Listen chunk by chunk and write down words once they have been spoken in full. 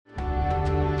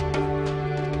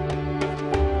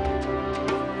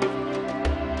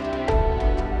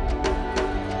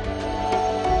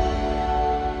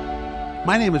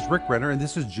My name is Rick Renner, and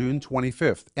this is June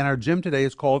 25th. And our gym today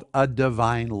is called A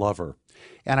Divine Lover.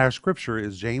 And our scripture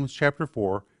is James chapter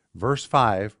 4, verse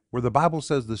 5, where the Bible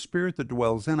says the spirit that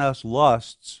dwells in us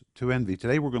lusts to envy.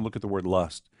 Today we're going to look at the word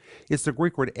lust. It's the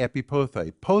Greek word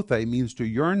epipothe. Pothe means to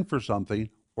yearn for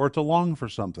something or to long for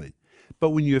something.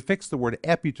 But when you affix the word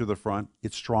epi to the front,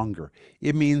 it's stronger.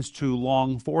 It means to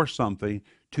long for something,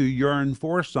 to yearn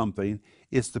for something.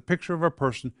 It's the picture of a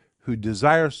person who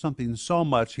desires something so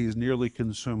much he's nearly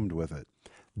consumed with it.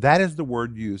 That is the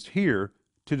word used here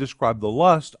to describe the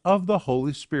lust of the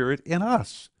Holy Spirit in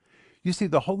us. You see,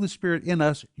 the Holy Spirit in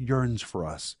us yearns for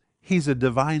us. He's a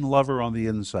divine lover on the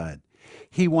inside.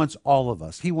 He wants all of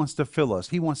us. He wants to fill us.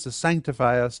 He wants to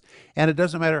sanctify us. And it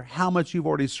doesn't matter how much you've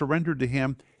already surrendered to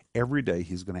Him, every day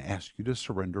He's going to ask you to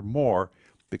surrender more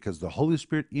because the Holy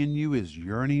Spirit in you is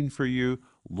yearning for you,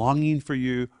 longing for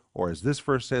you, or as this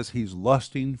verse says, He's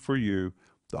lusting for you.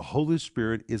 The Holy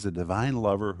Spirit is a divine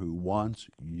lover who wants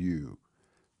you.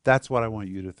 That's what I want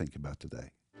you to think about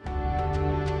today.